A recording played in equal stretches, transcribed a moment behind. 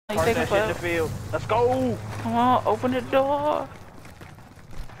Park that shit in the field. Let's go! Come on, open the door.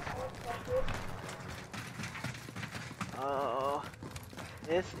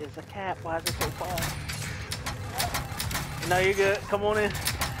 This is a cap. Why is it so far? No, you're good. Come on in.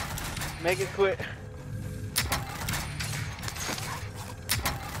 Make it quick.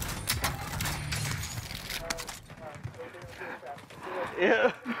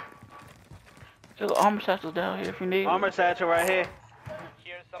 Yeah. There's armor satchels down here if you need. Armor satchel right here.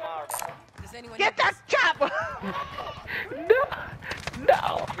 Here's some armor. Get that chopper!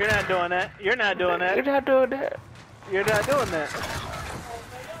 No. You're not doing that. You're not doing that. You're not doing that. You're not doing that.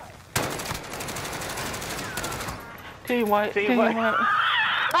 Team White. Team White.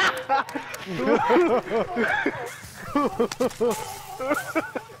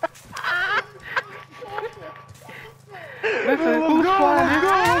 Listen,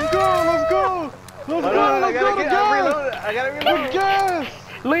 Let's go! I gotta reload. Gas!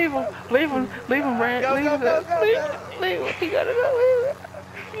 Leave him, Brad. Go, Leave go, him. go, go, Leave him. He gotta go. Leave him.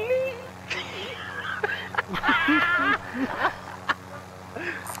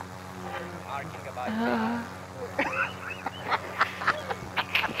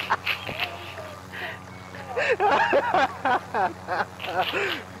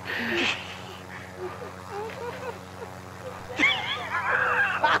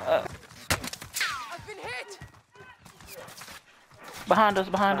 I've been hit. Behind us.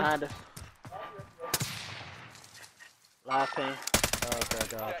 Behind us. Live ping. Oh,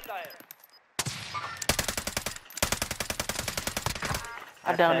 God.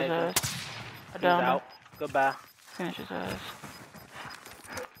 I downed his ass. I downed him. Out. Goodbye. Finish his ass.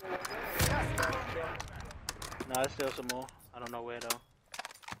 No, there's still some more. I don't know where though.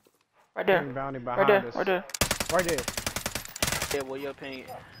 Right there. Bounty Right behind there. us. Right there. Right there. Yeah, well, your ping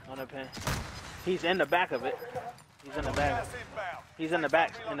on the ping. He's in the back of it. He's in the back. He's in the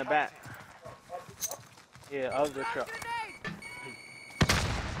back. In the back. Yeah, of the truck.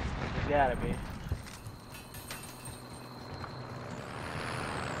 He's gotta be.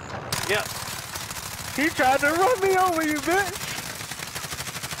 Yep. He tried to run me over, you bitch.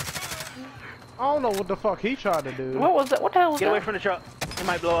 I don't know what the fuck he tried to do. What was that? What the hell was Get that? away from the truck. It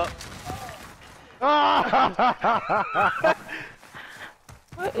might blow up.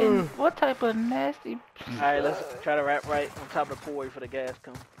 What type of nasty? Alright, let's try to wrap right on top of the pool wait for the gas to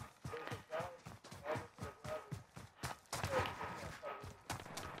come.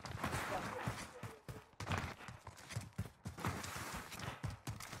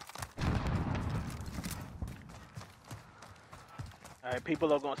 Alright,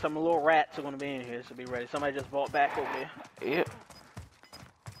 people are going, some little rats are going to be in here, so be ready. Somebody just bought back over here. Yep.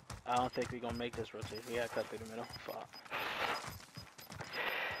 I don't think we're going to make this rotation. We got to cut through the middle. Fuck.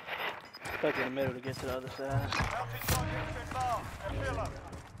 Cut through the middle to get to the other side. You're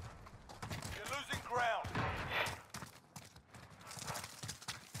losing ground.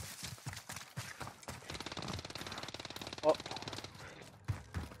 Oh.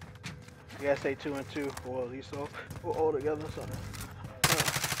 You gotta stay 2 and 2, or at least so we're all together. So.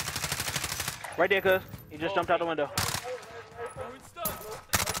 Right there, cuz. He just jumped out the window.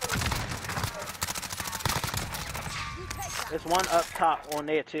 There's one up top on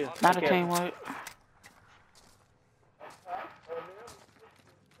there too. Not Be a Team careful. White.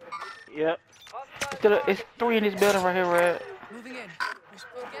 Yep. It's 3 in this building right here, Red. Moving in.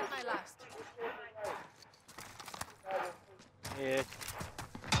 We'll get my last. Yeah.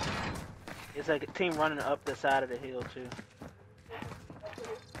 It's like a team running up the side of the hill too.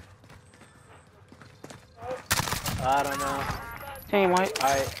 I don't know. Team White.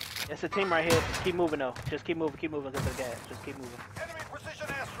 Alright. It's a team right here. Just keep moving though. Just keep moving because of the gas. Just keep moving. Enemy precision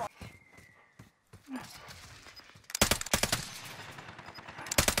airstrike.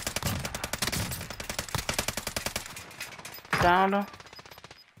 Down him.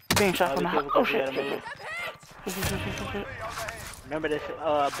 Being shot from the house. Oh shit. Shit. Remember this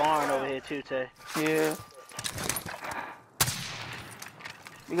barn over here too, Tay. Yeah.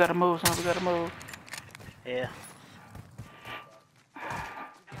 We gotta move, son. We gotta move. Yeah.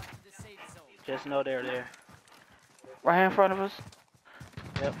 Just know they're there. Right here in front of us.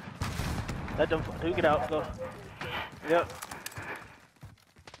 Yep. Let them get out. Go. Yep.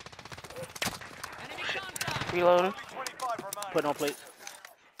 Reloading. 25 remain. Put on plates.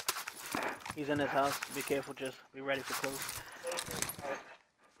 He's in his house. Be careful. Just be ready for close.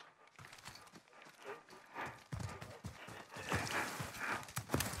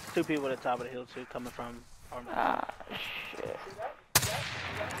 2 people at the top of the hill too, coming from our. Ah, shit.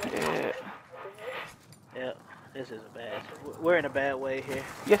 Yeah. Yeah. This is a bad. We're in a bad way here.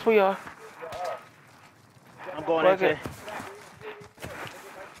 Yes, we are. I'm going Fuck in. it.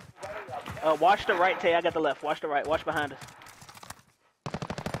 Watch the right, Tay. I got the left. Watch the right. Watch behind us.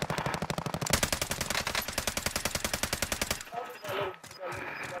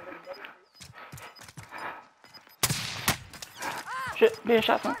 Shit, being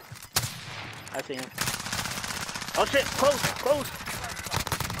shot from. I see him. Oh shit! Close! Close!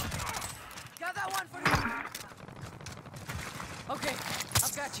 Got that one for you. Okay,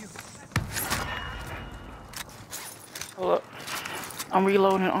 I've got you. Hold up. I'm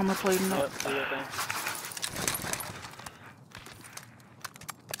reloading armor plating up. Yep, do your thing.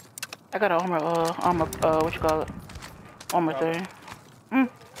 I got an armor, what you call it? Armor thing.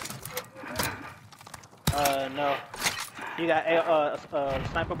 No. You got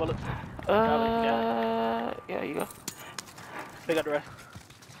sniper bullets? Yeah, you go. Pick up the rest.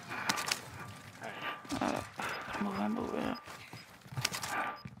 I'm moving.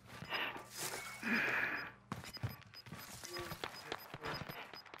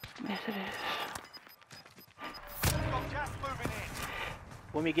 Yes, it is. Got gas moving in.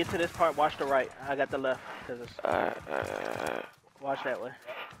 When we get to this part, watch the right. I got the left. Cause it's, watch that way.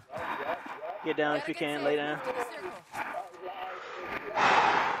 Get down if you can. Lay down.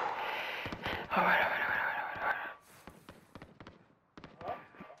 Alright.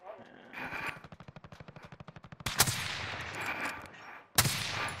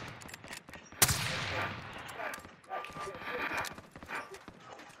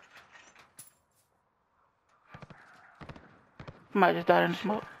 Might just died in the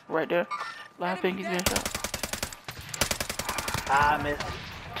smoke. Right there. I think he's getting shot. Ah, I missed.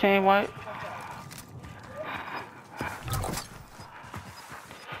 Team white.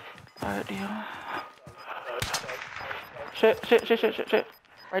 Alright, Dion. Shit.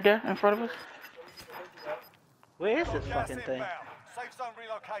 Right there, in front of us. Where is this Gas fucking thing? inbound. Safe zone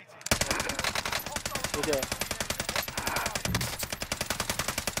relocated. We're good.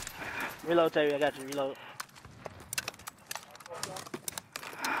 Reload, Terry. I got you. Reload.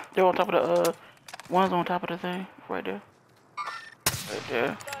 They're on top of the, one's on top of the thing. Right there. Right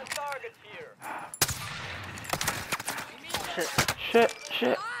there. Target here. Shit.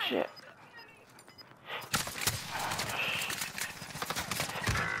 Shit.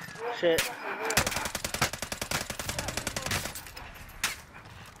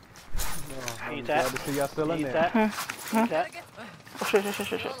 Can you tap? Glad to see y'all still in Can you there. tap? Can you tap? Oh, shit. Can you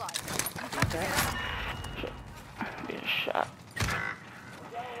tap? Being shot.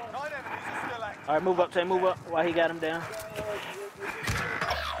 9 enemies are still active. Alright, move up, Tay. Move up while he got him down.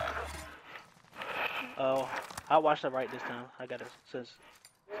 Oh, I'll watch the right this time. I got it since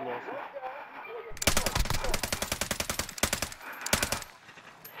it's a little.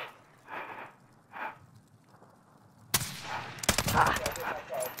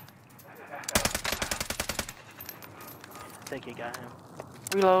 I think you got him.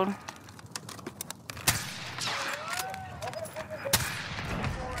 Reload.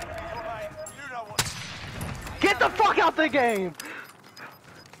 Get the fuck out the game!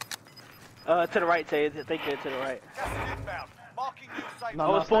 To the right, Tay. I think they're to the right. Gas is inbound. Marking you safe.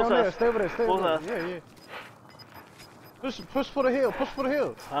 No, it's stay both on there, us. stay over there, stay Both over there. us. Yeah. Push for the hill,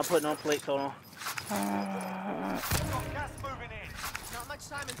 I'm putting on plates, hold on. Got gas moving in. Not much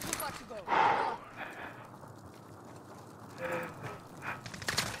time and too far to go.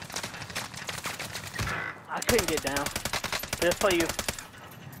 I couldn't get down. Just play you.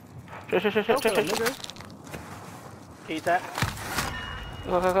 Shit. Can you tap?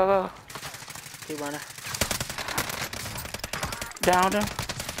 Go. Keep running. Down him.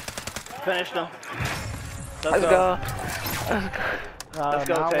 Finish them. Let's go. Let's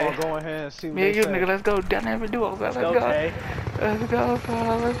go, now Tay. I'm gonna go ahead and see what Me and they you, say. nigga, let's go. Down every duo. Let's go. Tay. Let's go,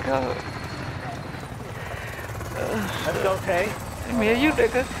 son. Let's go. Let's go, Tay. Me and you,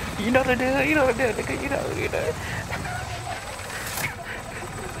 nigga. You know the deal. Nigga. You know.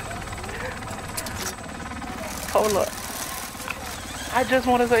 Hold up. I just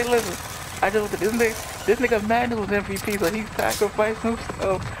want to say, listen. This nigga Madness was MVP, so he sacrificed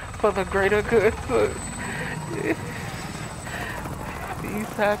himself for the greater good. He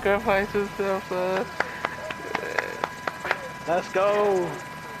sacrificed himself, son. Let's go.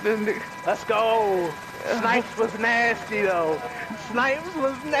 This nigga. Let's go. Snipes was nasty, though. Snipes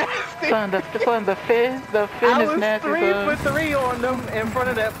was nasty. Son, the fin I is was nasty, 3 son. for 3 on them in front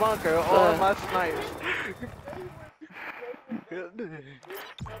of that bunker. All my snipes.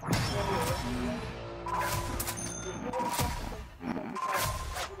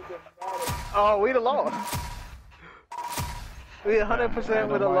 Oh, we'd have lost. We 100%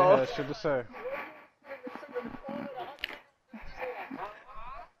 would have lost. Shit to say.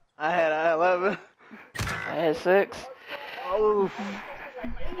 I had 11. I had 6. Oh.